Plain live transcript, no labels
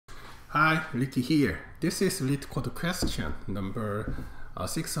Hi, Ricky here. This is lit code question number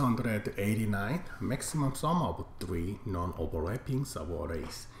 689, maximum sum of three non-overlapping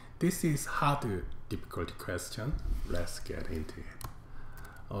subarrays. This is hard difficulty question. Let's get into it.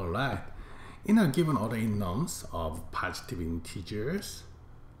 Alright, in a given array nums of positive integers,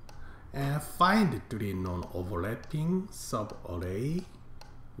 and find three non-overlapping subarray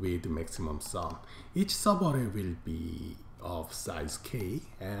with maximum sum. Each subarray will be of size k,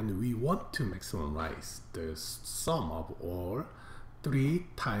 and we want to maximize the sum of all 3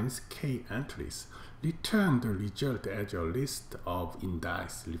 times k entries. Return the result as a list of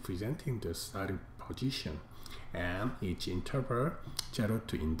indices representing the starting position and each interval 0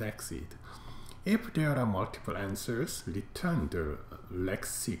 to index it. If there are multiple answers, return the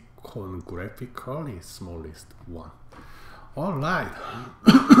lexicon graphically smallest one. Alright.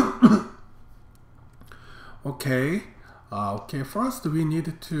 Okay, first we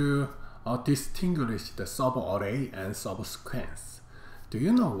need to distinguish the subarray and subsequence. Do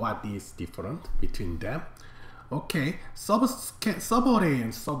you know what is different between them? Okay, subarray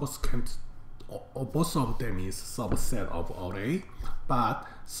and subsequence, both of them is subset of array, but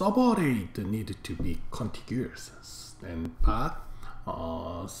subarray need to be contiguous, but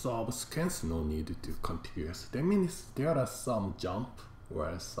subsequence no need to contiguous. That means there are some jump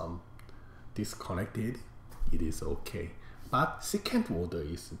or some disconnected. It is okay, but second order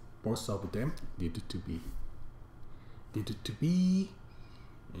is both of them need to be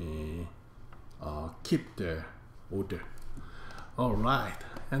keep the order. All right,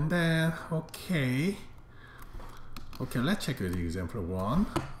 and then okay, let's check the example 1.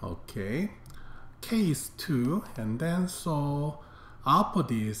 Okay, k is 2, and then so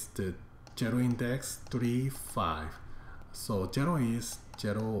output is the 0 index 3 5. So 0 is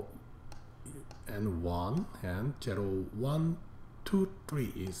 0 and 1, and 0 1 2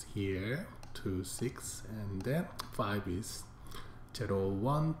 3 is here, 2 6, and then 5 is 0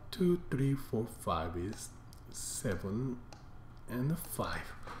 1 2 3 4 5 is 7 and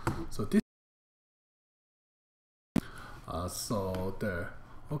 5. So this so the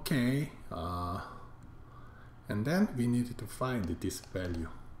okay, and then we need to find this value.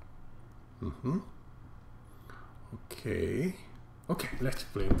 Okay, let's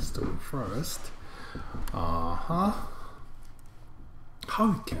brainstorm first. How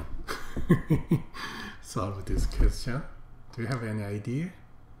we can solve this question? Do you have any idea?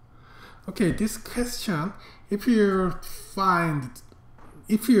 Okay, this question, if you're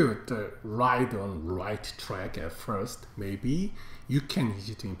right on right track at first, maybe you can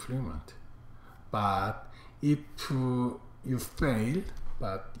easy to implement. But if you fail,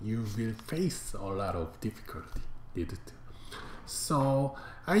 but you will face a lot of difficulty. So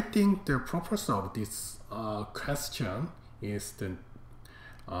I think the purpose of this question is the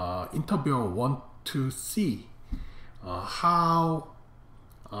interviewer want to see how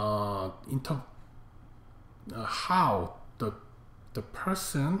the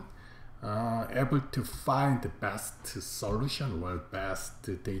person able to find the best solution or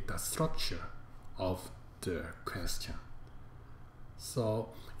best data structure of the question.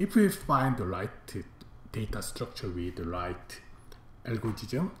 So if we find the right data structure with the right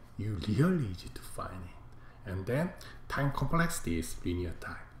algorithm, you really easy to find it. And then time complexity is linear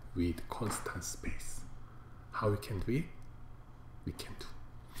time with constant space. How we can do it? We can do.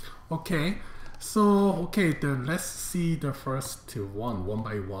 Okay, so let's see the first one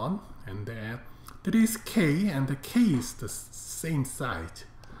by one, and then there is k, and the k is the same size.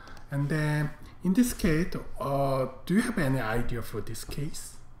 And then in this case, do you have any idea for this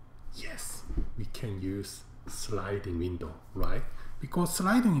case? Yes, we can use sliding window, right? Because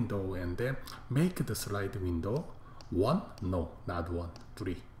sliding window, and then make the sliding window 1, no, not 1,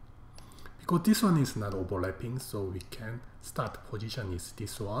 3. Because this one is not overlapping, so we can start position is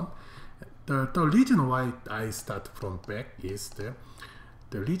this one. The reason why I start from back is the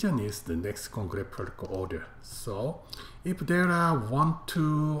reason is the next graphical order. So if there are 1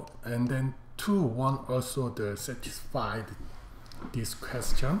 2 and then 2 1 also the satisfied this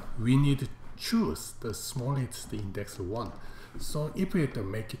question, we need to choose the smallest index 1. So if we have to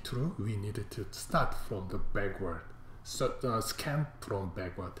make it true, we need to start from the backward, so scan from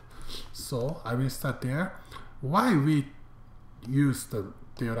backward. So I will start there. Why we use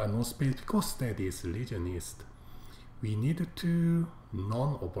there are no space? Because that is region is we need to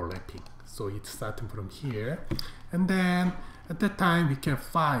non-overlapping. So it's starting from here, and then at that time we can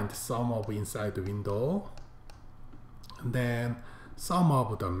find sum of inside the window, and then sum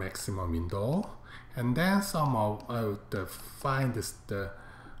of the maximum window, and then sum of find the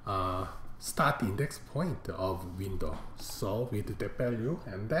start index point of window. So with that value,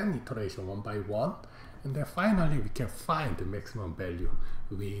 and then iteration one by one, and then finally we can find the maximum value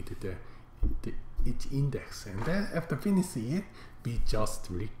with each index. And then after finishing it, we just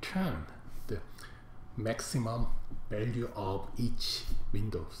return the maximum value of each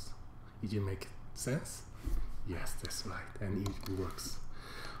windows. Did it make sense? Yes, that's right, and it works.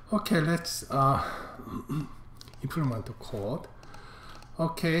 Okay, let's implement the code.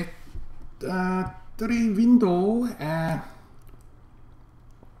 Okay, 3 window, and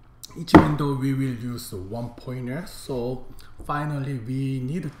each window we will use 1 pointer. So finally we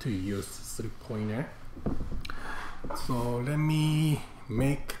need to use 3 pointer. So let me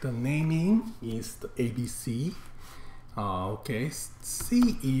make the naming is the ABC. Okay,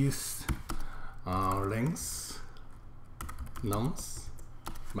 C is length nums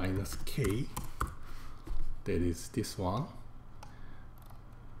minus K. That is this one.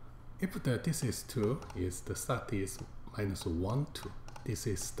 If this is 2, is the start is minus 1, 2. This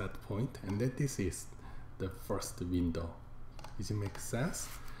is start point, and then this is the first window. Does it make sense?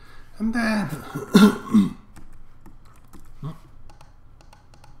 And then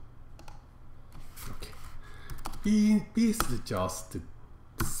okay, B is just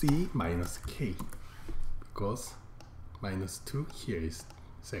C minus K, because minus 2 here is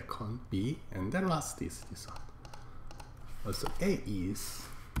second B, and then last is this one. Also A is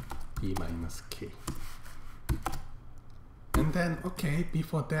B minus K. And then okay,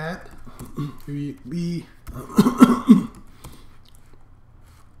 before that we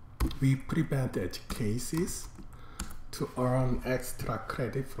prevent edge cases to earn extra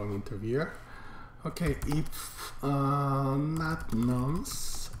credit from interviewer. Okay, if not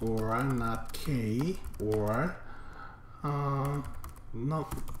nums or not K or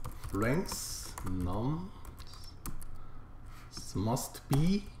not length nums must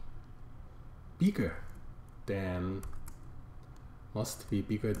be bigger than 3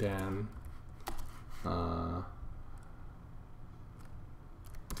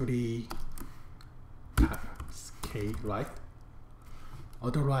 times K, right?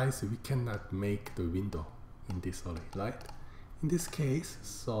 Otherwise we cannot make the window in this array, right? In this case,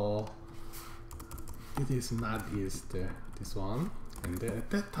 so it is not is this one, and then at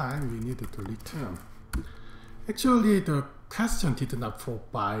that time we needed to return. Actually the question did not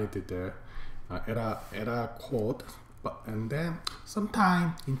provide the error code, but and then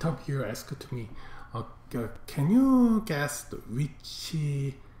sometime interviewer asked to me, can you guess which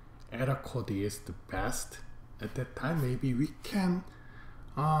error code is the best? At that time maybe we can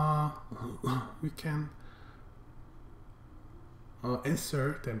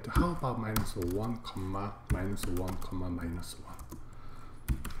answer them to how about minus 1 comma minus 1 comma minus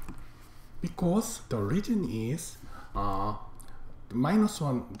 1, because the reason is the minus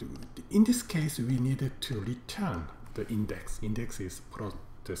 1, in this case we needed to return the index. Index is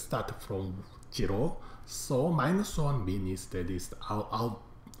to start from 0, so minus 1 means that is out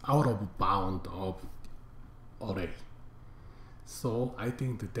of bound of array. So I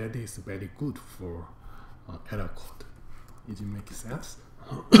think that is very good for error code. Does it make sense?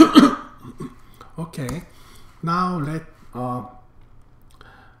 Okay, now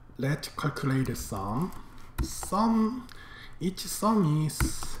let's calculate the sum. Each sum is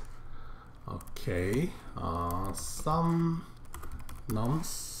okay. Sum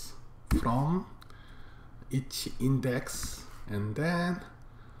nums from each index and then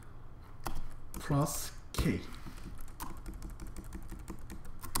plus K.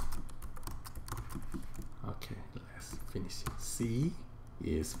 Okay, let's finish it. C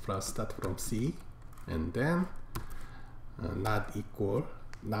is plus start from C, and then not equal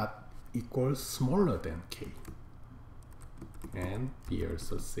smaller than K, and B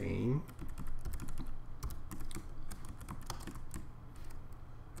also same.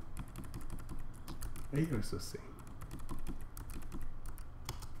 A also same.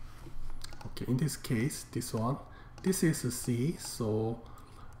 Okay, in this case, this is a C, so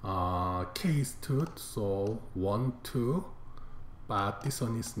K is 2, so 1, 2, but this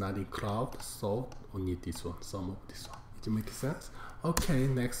one is not in cloud, so only this one, sum of this one. Did it make sense? Okay,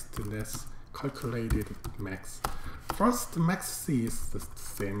 next let's calculate it max. First, max C is the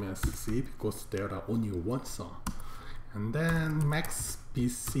same as C because there are only one sum. And then max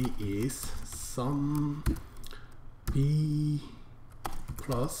BC is sum B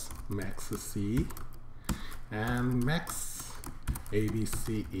plus max C, and max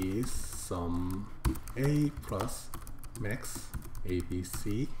ABC is sum A plus max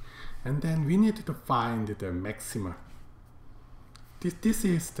ABC, and then we need to find the maximum. This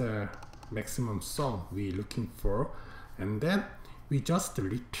is the maximum sum we're looking for, and then we just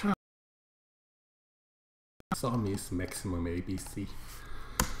return sum is maximum ABC.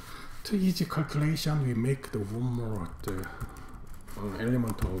 To easy calculation, we make the one more the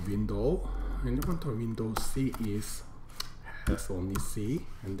elemental window. Elemental window C has only C,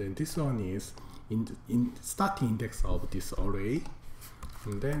 and then this one is in starting index of this array,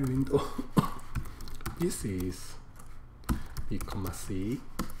 and then window this is B comma C.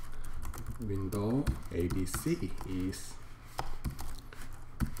 Window ABC is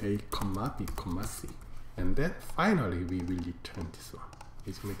A comma B comma C, and then finally we will return this one.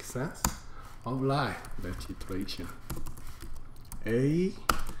 It makes sense? Alright, let's iteration. A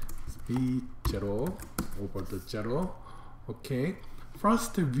B 0 over the 0. Okay,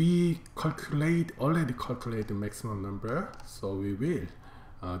 first we already calculate the maximum number, so we will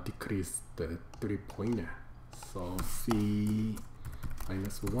decrease the 3-pointer. So C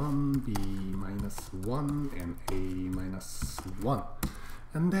minus 1, B minus 1, and A minus 1.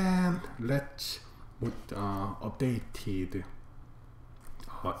 And then let's put updated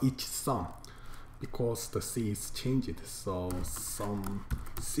each sum, because the C is changed, so sum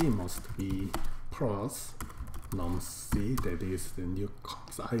C must be plus num C, that is the new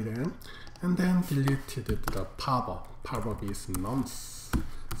comes item, and then deleted the pop-up. Pop-up is num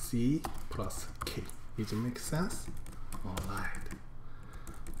C plus K. Does it make sense? Alright.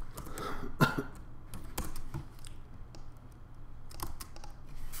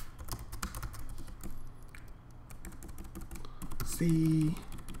 C.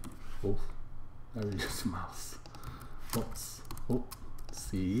 Oh, I will use mouse. Oops. Oh,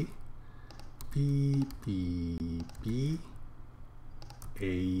 C. B B B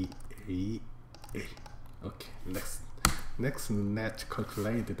A A A. Okay. Next, let's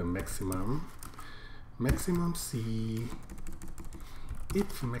calculate the maximum. Maximum C.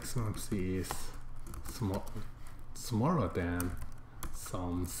 If maximum C is smaller than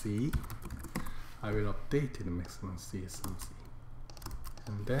sum C, I will update the maximum C is sum C.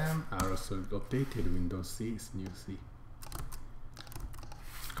 And then I also updated window C is new C.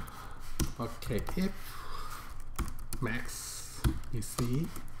 Okay, if max is C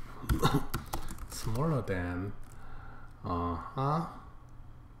smaller than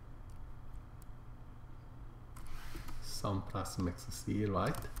sum plus max C,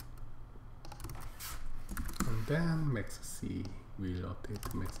 right? And then max C will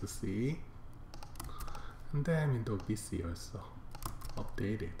update max C, and then window BC also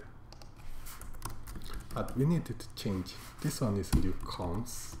updated. But we need to change. This one is new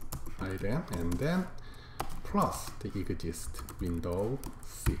comes item, and then plus the exist window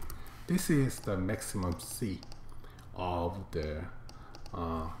C. This is the maximum C of the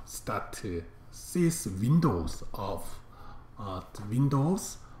C's windows of the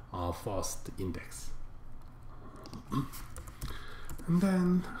Windows first index. And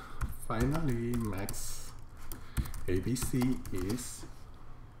then finally max ABC is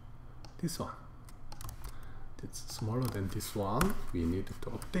this one. It's smaller than this one. We need to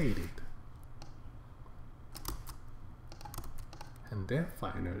update it. And then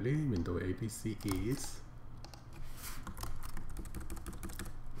finally window ABC is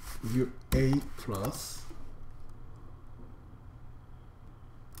new A plus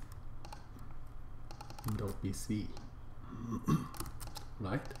window BC.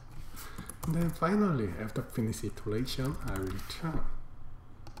 Right? And then finally, after finish iteration, I will return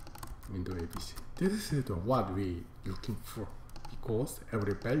window ABC. This is what we looking for, because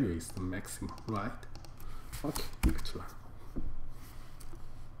every value is the maximum, right? Okay, let's try.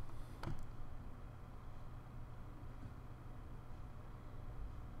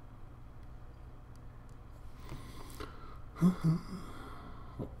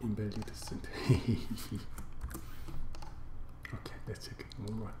 Oh, invalid sent. Okay, let's check it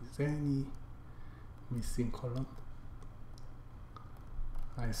one more. Is there any missing column?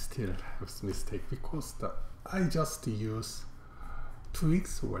 I still have mistake, because I just use 2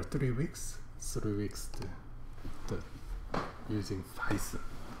 weeks or 3 weeks, 3 weeks using Python.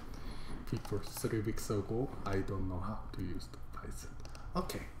 Before 3 weeks ago, I don't know how to use the Python.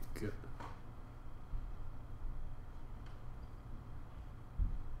 Okay, good.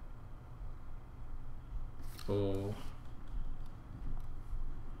 So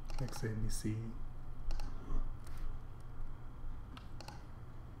next ABC.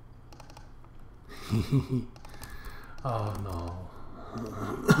 Oh no.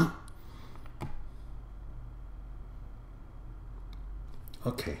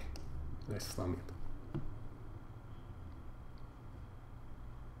 Okay, let's submit.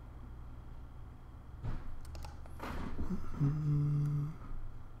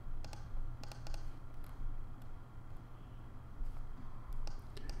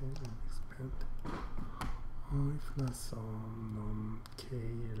 Okay, let me expand. if not some k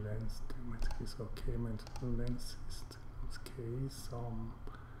length is okay, length is k, some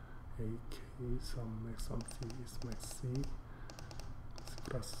ak, some max some c is max c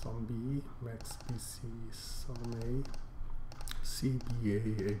plus some b, max bc is some a, c b a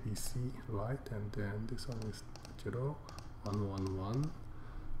a b c, right? And then this one is 0 1 1 1,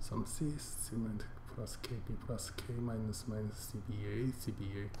 some c is symmetric plus kb plus k minus minus cba,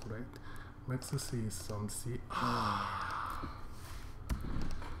 cba correct. Max c is some c. I'm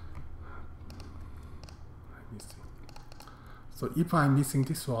missing. So if I'm missing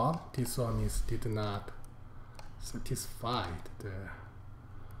this one is did not satisfy the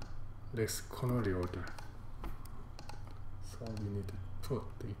lexiconal order. So we need to put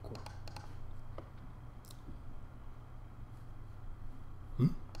the equal.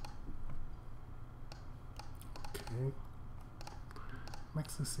 Okay. Max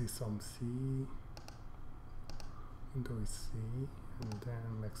c some c, window is c, and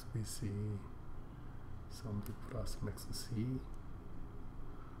then max bc some b plus max c,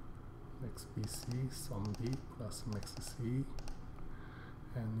 max bc some b plus max c,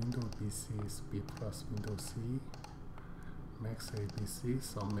 and window bc is b plus window c, max abc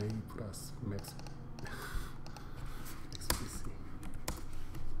some a plus max max bc,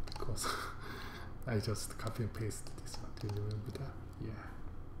 because I just copy and paste this one. Do you remember that? Yeah.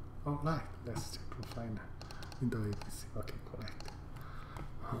 Alright, let's check the final window ABC. Okay, correct.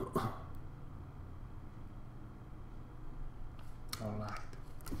 Alright.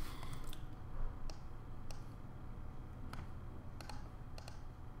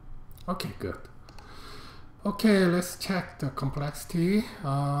 Okay, good. Okay, let's check the complexity.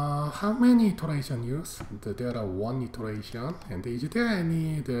 How many iterations used? There are one iteration, and is there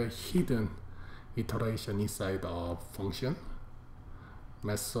any hidden iteration inside of function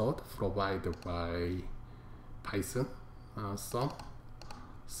method provided by Python? Some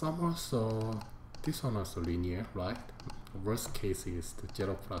also, this one also linear, right? Worst case is the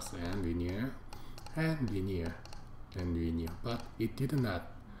 0 plus n linear and linear and linear, but it did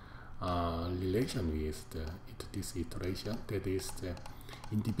not relation with this iteration, that is the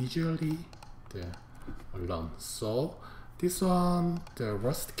individually the learn. So this one, the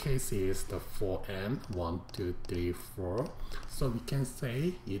worst case is the 4n, 1, 2, 3, 4. So we can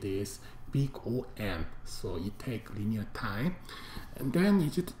say it is big O n. So it takes linear time, and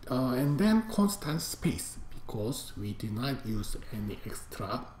then constant space, because we did not use any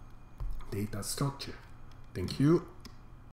extra data structure. Thank you.